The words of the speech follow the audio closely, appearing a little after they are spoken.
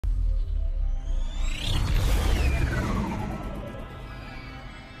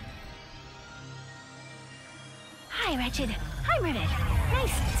Hi, Ratchet. Hi, Rivet.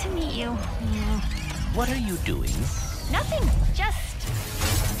 Nice to meet you. What are you doing? Nothing. Just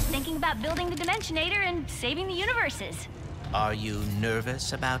thinking about building the Dimensionator and saving the universes. Are you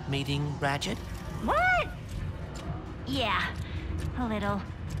nervous about meeting Ratchet? What? Yeah, a little.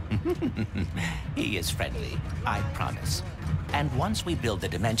 He is friendly, I promise. And once we build the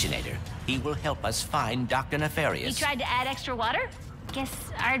Dimensionator, he will help us find Dr. Nefarious. You tried to add extra water? Guess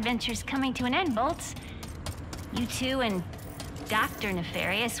our adventure's coming to an end, Bolts. You two and Dr.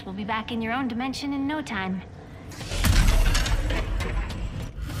 Nefarious will be back in your own dimension in no time.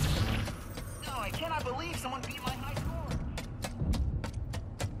 No, I cannot believe someone beat my high score.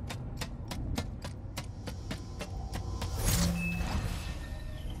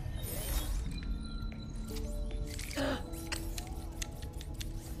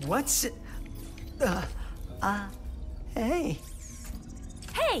 What's it? Hey.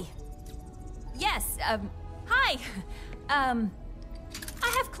 Hey! Yes, hi. I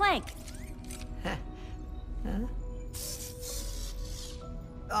have Clank. Huh?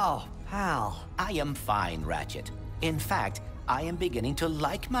 Oh, pal. I am fine, Ratchet. In fact, I am beginning to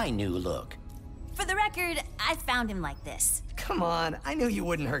like my new look. For the record, I found him like this. Come on, I knew you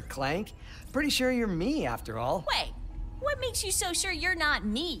wouldn't hurt Clank. Pretty sure you're me, after all. Wait, what makes you so sure you're not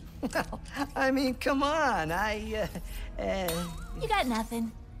me? Well, I mean, come on, You got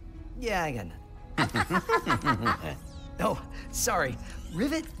nothing. Yeah, I got nothing. Oh, sorry.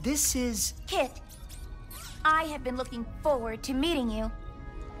 Rivet, this is... Kit, I have been looking forward to meeting you.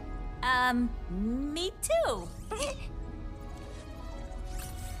 Me too.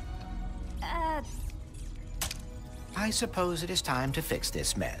 I suppose it is time to fix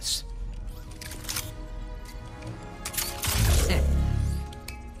this mess.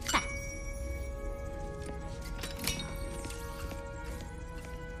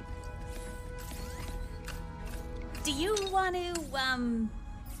 Do you want to,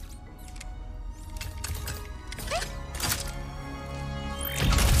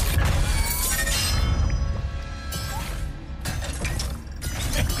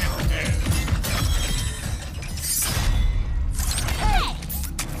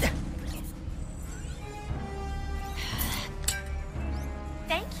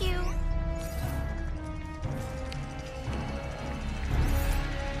 Thank you.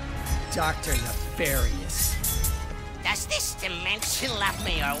 Dr. Nefarious. Does this dimension love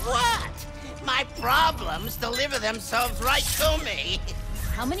me or what? My problems deliver themselves right to me.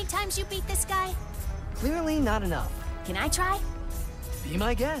 How many times you beat this guy? Clearly not enough. Can I try? Be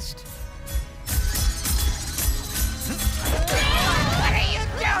my guest. What are you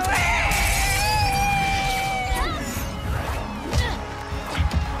doing?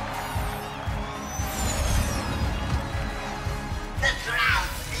 The crowd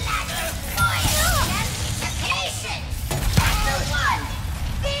ladder fire anticipation. And the one,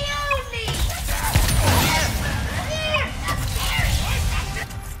 the only.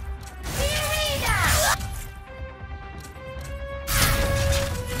 The arena.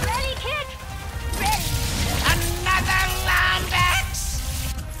 Ready, Kit? Ready. Another Lambex!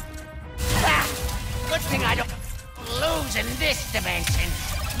 Good thing I don't lose in this dimension.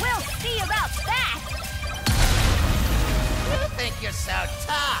 We'll see about that. You think you're so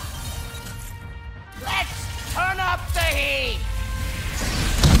tough? Let's turn up the heat!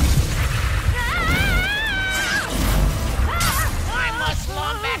 I must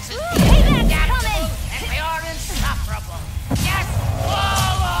Lombax's Payback's coming! and they are insufferable. Just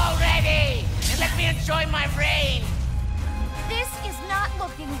fall already! And let me enjoy my reign! This is not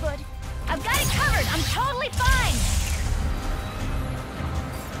looking good. I've got it covered. I'm totally fine.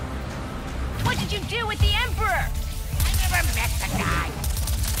 What did you do with the Emperor? I never met the guy.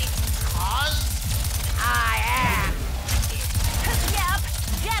 Because I am. Yep,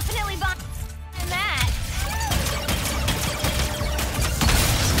 definitely behind that.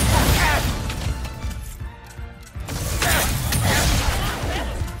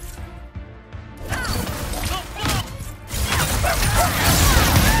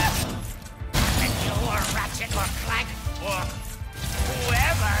 And you or Ratchet or Clank or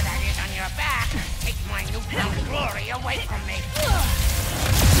whoever that is on your back take my newfound glory away from me.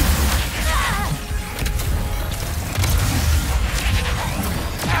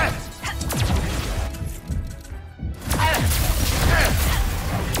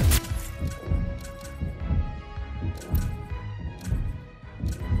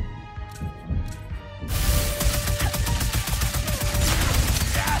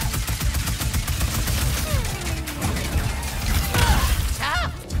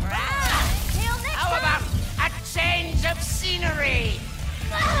 Tough, right? Till next How time. about a change of scenery?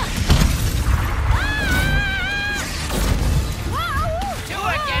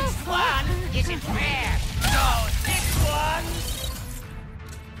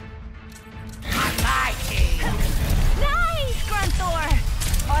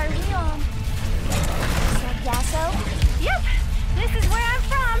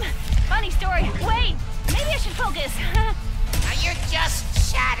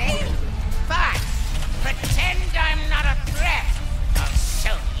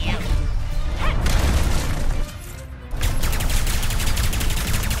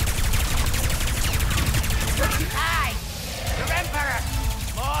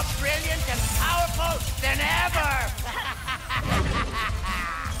 than ever!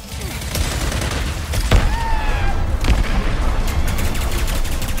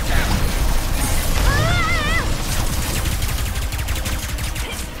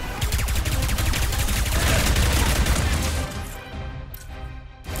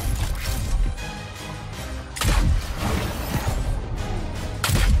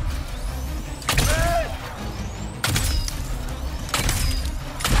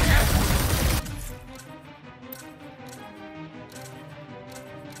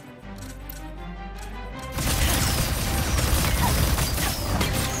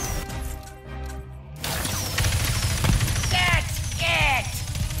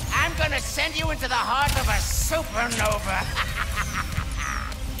 Send you into the heart of a supernova.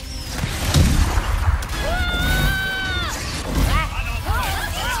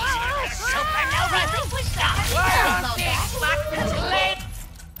 Supernova!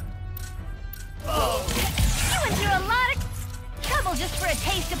 You went through a lot of trouble just for a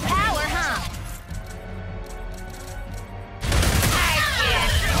taste of power, huh? I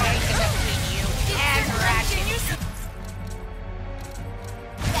can't wait to defeat you and Ratchet.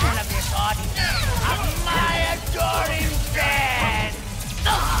 One of this audience of my adoring fans!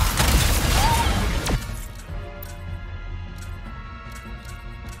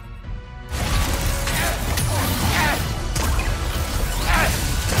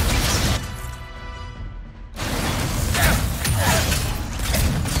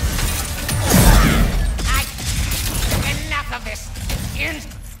 Enough of this!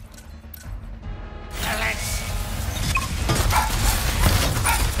 Let's...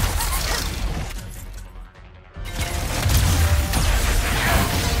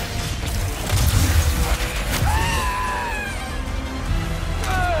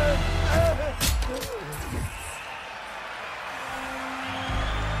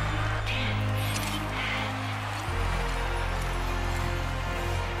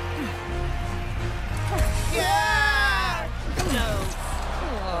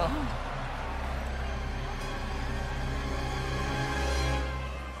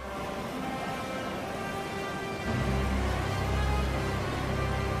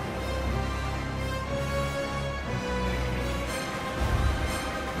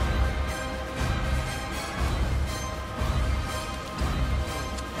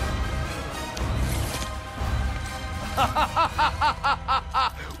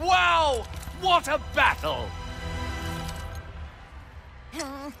 Wow! What a battle!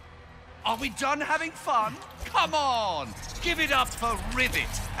 Are we done having fun? Come on! Give it up for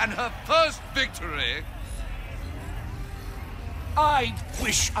Rivet and her first victory! I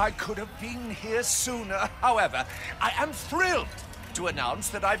wish I could have been here sooner. However, I am thrilled to announce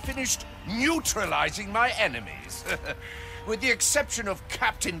that I finished neutralizing my enemies. With the exception of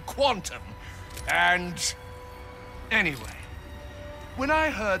Captain Quantum and... Anyway, when I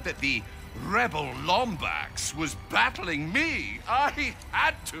heard that the Rebel Lombax was battling me, I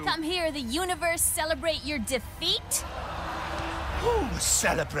had to... Come hear the universe celebrate your defeat? Who's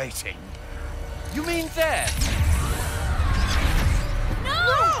celebrating? You mean them?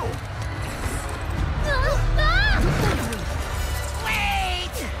 No!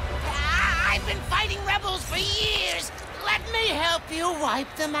 Wait! I've been fighting rebels for years! Let me help you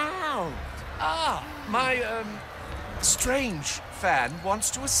wipe them out! Ah, my, strange fan wants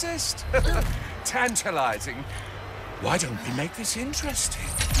to assist. Tantalizing. Why don't we make this interesting?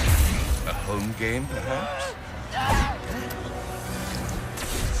 A home game, perhaps?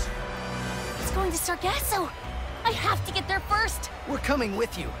 It's going to Sargasso! I have to get there first! We're coming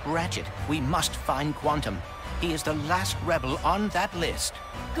with you. Ratchet, we must find Quantum. He is the last rebel on that list.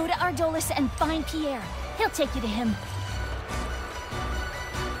 Go to Ardolis and find Pierre. He'll take you to him.